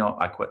just going, you know,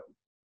 I quit.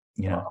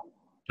 You know,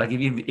 like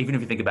even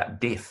if you think about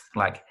death,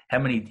 like how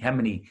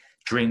many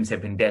dreams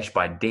have been dashed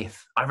by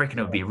death? I reckon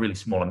it would be a really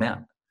small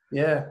amount.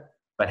 Yeah.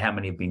 But how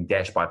many have been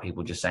dashed by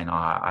people just saying, oh,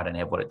 I don't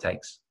have what it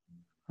takes?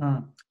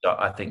 So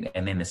I think,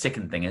 and then the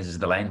second thing is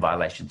the lane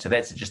violation. So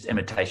that's just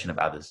imitation of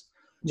others.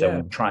 So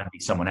we try and be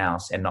someone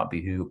else and not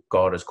be who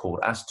God has called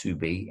us to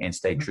be and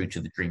stay true to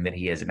the dream that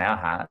He has in our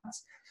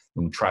hearts.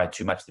 When we try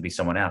too much to be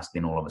someone else,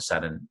 then all of a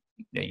sudden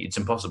it's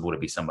impossible to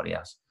be somebody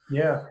else.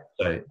 Yeah.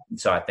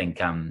 So I think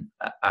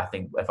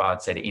if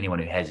I'd say to anyone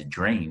who has a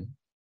dream,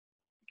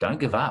 don't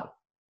give up.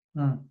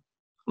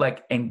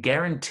 Like, and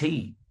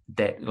guarantee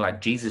that,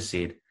 like Jesus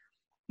said,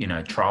 you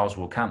know, trials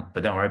will come,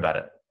 but don't worry about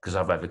it because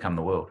I've overcome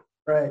the world.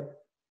 Right.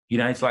 You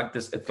know, it's like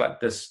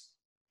this,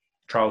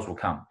 trials will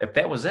come. If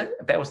that was it,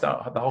 if that was the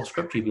whole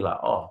scripture, you'd be like,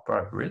 oh,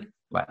 bro, really?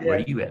 Like, where are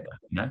you at?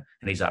 You know?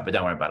 And He's like, but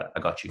don't worry about it.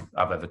 I got you.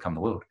 I've overcome the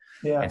world.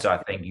 Yeah. And so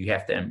I think you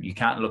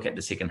can't look at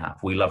the second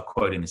half. We love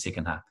quoting the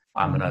second half.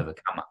 I'm an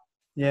overcomer.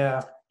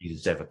 Yeah.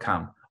 Jesus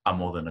overcome. I'm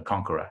more than a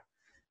conqueror.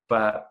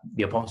 But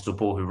the Apostle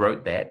Paul, who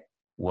wrote that,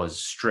 was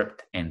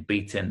stripped and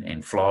beaten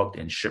and flogged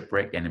and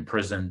shipwrecked and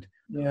imprisoned.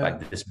 Yeah.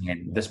 Like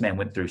this man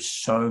went through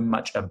so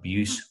much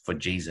abuse for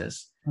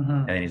Jesus.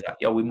 And then he's like,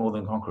 we're more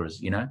than conquerors,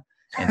 you know?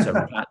 And so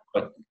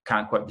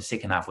can't quote the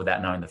second half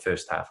without knowing the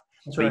first half.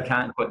 That's but right. you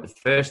can't quote the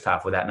first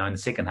half without knowing the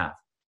second half.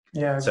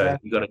 Yeah, So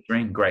exactly. you got a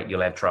dream, great,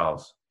 you'll have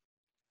trials.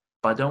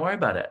 But don't worry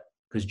about it,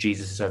 because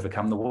Jesus has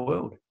overcome the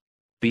world.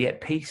 Be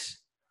at peace.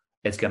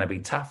 It's going to be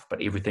tough,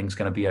 but everything's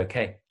going to be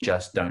okay.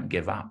 Just don't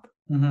give up.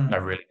 I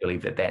really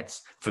believe that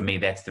that's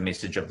the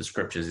message of the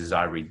scriptures as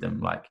I read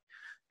them. Like,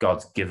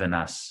 God's given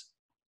us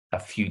a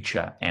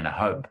future and a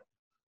hope.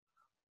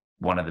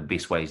 One of the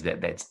best ways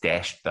that that's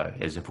dashed, though,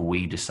 is if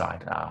we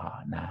decide,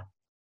 nah,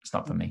 it's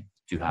not for me.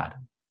 Too hard.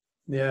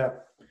 Yeah.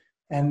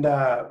 And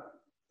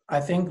I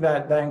think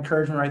that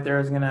encouragement right there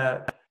is going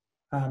to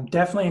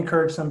definitely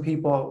encourage some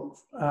people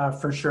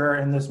for sure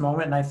in this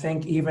moment. And I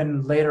think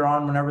even later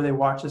on, whenever they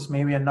watch this,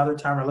 maybe another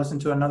time or listen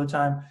to another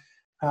time,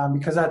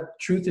 because that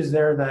truth is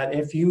there that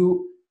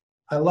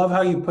I love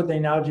how you put the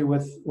analogy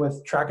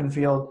with track and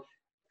field.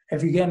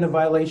 If you get into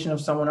violation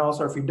of someone else,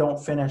 or if you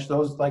don't finish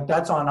those, like,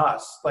 that's on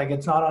us. Like,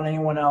 it's not on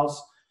anyone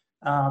else.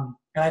 And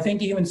I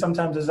think even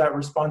sometimes there's that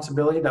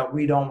responsibility that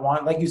we don't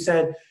want. Like you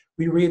said,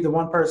 we read the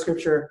one part of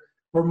scripture,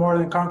 we're more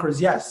than conquerors.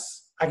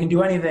 Yes, I can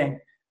do anything.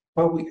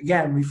 But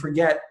we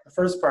forget the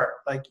first part.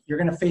 Like, you're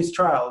going to face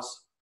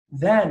trials,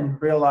 then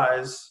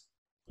realize,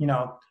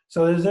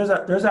 so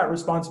there's that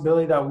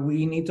responsibility that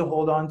we need to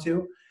hold on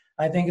to.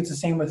 I think it's the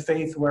same with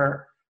faith,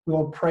 where we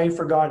will pray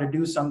for God to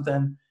do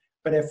something.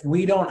 But if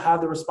we don't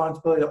have the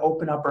responsibility to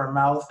open up our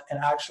mouth and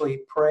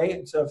actually pray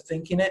instead of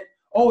thinking it,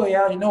 oh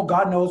yeah,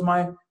 God knows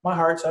my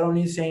heart, so I don't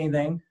need to say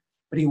anything.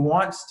 But he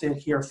wants to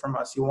hear from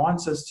us. He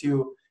wants us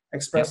to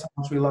express how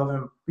much we love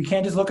him. We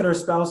can't just look at our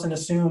spouse and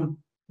assume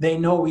they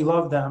know we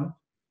love them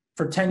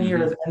for 10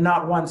 years and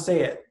not once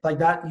say it. Like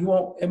that,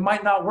 it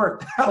might not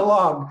work that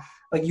long.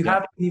 Like, you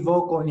have to be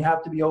vocal and you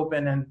have to be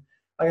open. And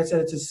like I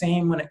said, it's the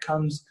same when it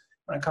comes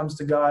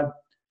to God.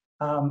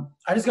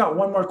 I just got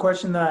one more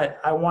question that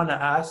I want to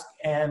ask,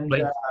 and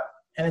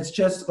it's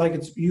just like,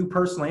 it's you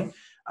personally.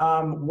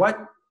 What,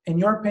 in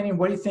your opinion,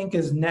 what do you think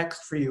is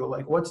next for you?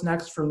 Like, what's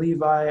next for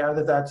Levi?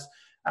 Either that's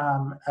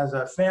as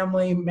a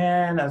family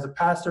man, as a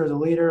pastor, as a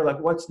leader. Like,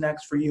 what's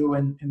next for you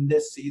in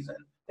this season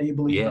that you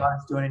believe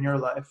God's doing in your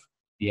life?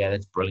 Yeah,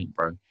 that's brilliant,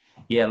 bro.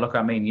 Yeah, look,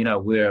 I mean,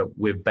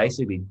 we're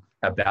basically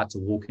about to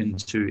walk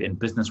into, in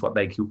business, what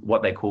they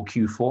call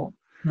Q4.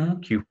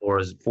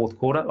 Q4 is fourth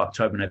quarter,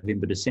 October,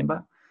 November,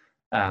 December.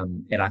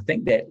 And I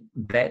think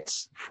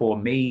that's for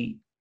me,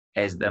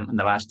 in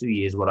the last 2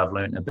 years, what I've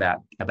learned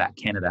about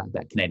Canada,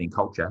 about Canadian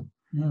culture,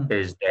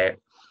 is that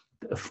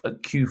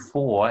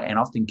Q4 and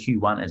often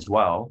Q1 as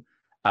well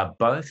are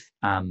both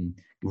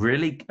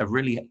really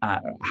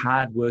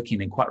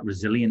hard-working and quite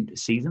resilient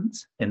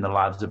seasons in the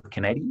lives of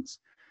Canadians.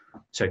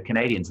 So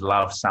Canadians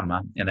love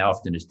summer, and they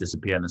often just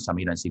disappear in the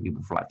summer. You don't see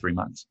people for like 3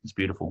 months. It's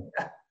beautiful.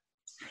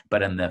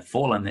 But in the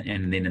fall and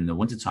then in the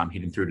wintertime,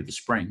 heading through to the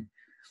spring,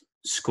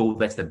 school,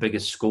 that's the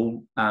biggest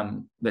school,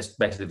 that's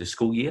basically the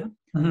school year.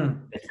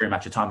 It's very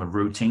much a time of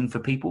routine for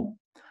people.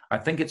 I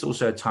think it's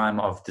also a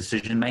time of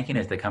decision making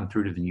as they come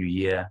through to the new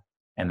year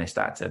and they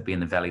start to be in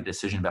the valley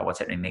decision about what's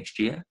happening next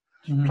year.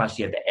 Plus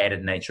you have the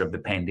added nature of the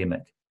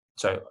pandemic,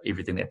 so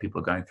everything that people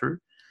are going through.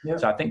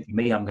 So I think for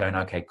me, I'm going,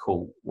 okay,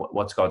 cool,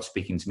 what's God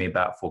speaking to me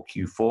about for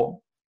Q4,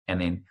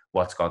 and then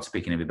what's God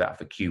speaking to me about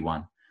for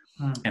Q1.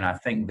 And I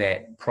think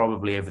that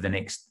probably over the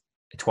next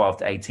 12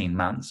 to 18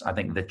 months, I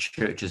think the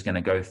church is going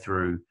to go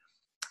through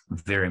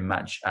very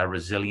much a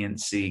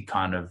resiliency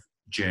kind of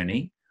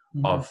journey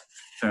of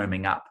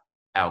firming up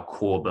our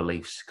core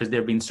beliefs, because there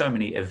have been so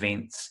many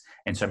events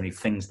and so many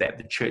things that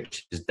the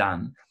church has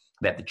done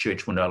that the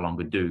church will no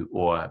longer do,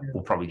 or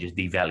will probably just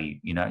devalue,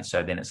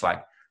 so then it's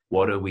like,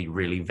 what do we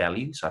really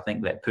value? So I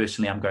think that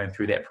personally I'm going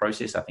through that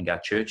process. I think our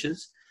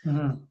churches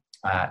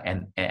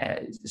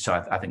so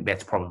I think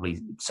that's probably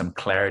some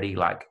clarity.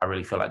 Like, I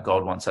really feel like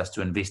God wants us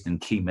to invest in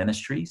key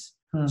ministries.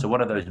 So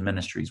what are those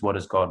ministries? What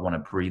does God want to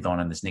breathe on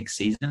in this next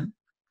season?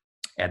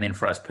 And then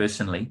for us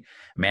personally,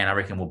 man, I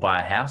reckon we'll buy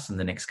a house in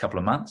the next couple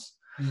of months.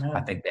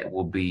 I think that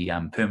will be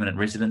permanent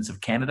residents of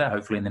Canada,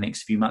 hopefully in the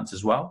next few months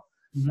as well,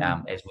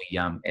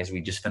 as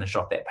we just finish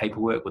off that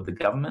paperwork with the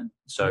government.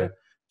 So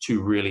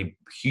two really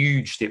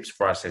huge steps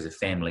for us as a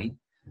family.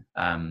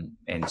 And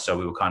so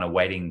we were kind of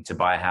waiting to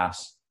buy a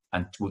house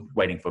and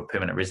waiting for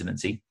permanent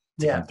residency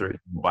to come through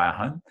and buy a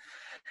home.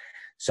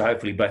 So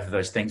hopefully both of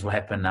those things will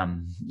happen,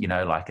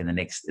 like in the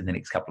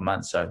next couple of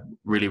months. So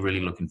really,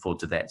 really looking forward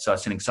to that. So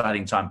it's an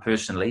exciting time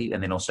personally,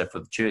 and then also for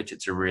the church,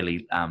 it's a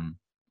really,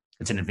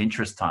 it's an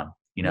adventurous time,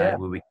 where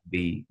we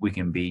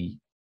can be,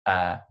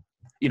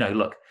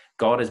 look,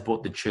 God has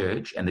brought the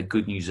church and the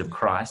good news of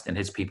Christ and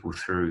his people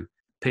through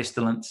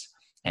pestilence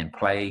and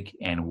plague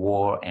and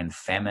war and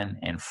famine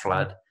and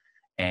flood.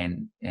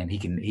 And he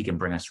can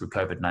bring us through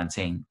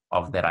COVID-19.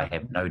 Of that, I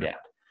have no doubt.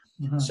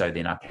 So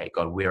then, okay,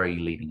 God, where are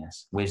you leading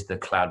us? Where's the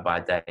cloud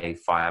by day,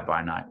 fire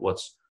by night?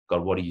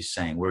 God, what are you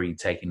saying? Where are you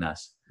taking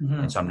us?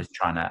 And so I'm just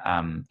trying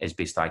to, as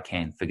best I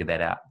can, figure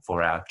that out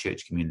for our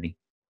church community.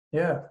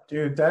 Yeah,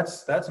 dude,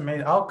 that's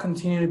amazing. I'll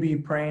continue to be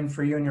praying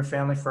for you and your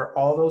family for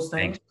all those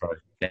things. Thanks, bro.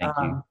 Thank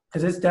you.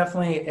 Because it's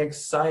definitely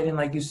exciting,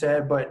 like you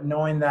said, but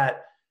knowing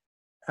that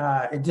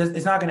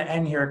it's not going to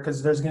end here,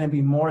 because there's going to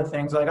be more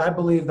things. Like, I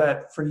believe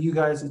that for you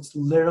guys, it's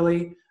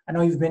literally, I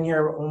know you've been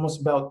here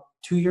almost about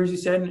 2 years, you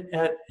said,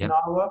 in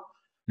Ottawa.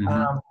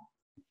 Mm-hmm.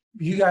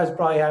 You guys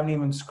probably haven't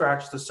even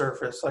scratched the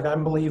surface. Like,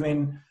 I'm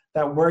believing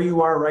that where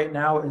you are right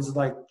now is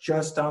like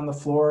just on the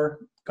floor.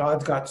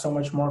 God's got so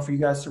much more for you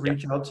guys to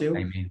reach out to.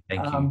 Amen.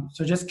 Thank you.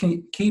 So just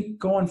keep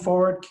going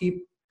forward,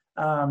 keep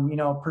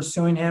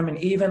pursuing him. And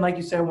even like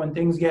you said, when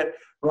things get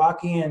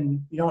rocky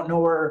and you don't know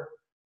where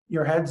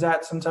your head's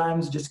at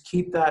sometimes, just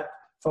keep that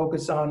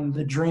focus on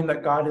the dream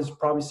that God has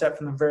probably set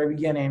from the very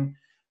beginning,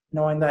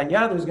 knowing that,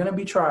 there's going to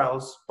be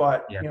trials,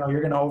 but you're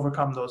going to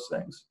overcome those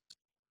things.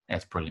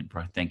 That's brilliant,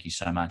 bro. Thank you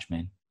so much,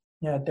 man.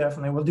 Yeah,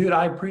 definitely. Well, dude,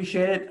 I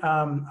appreciate it.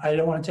 I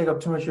don't want to take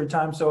up too much of your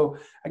time. So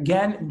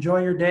again,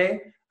 enjoy your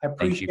day. I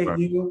appreciate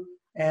you.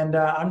 And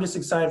I'm just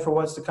excited for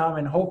what's to come.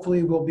 And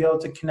hopefully we'll be able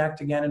to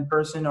connect again in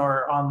person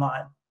or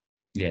online.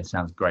 Yeah,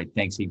 sounds great.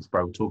 Thanks heaps,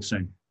 bro. Talk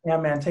soon. Yeah,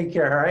 man. Take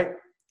care. All right.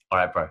 All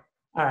right, bro.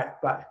 All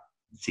right. Bye.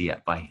 See ya.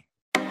 Bye.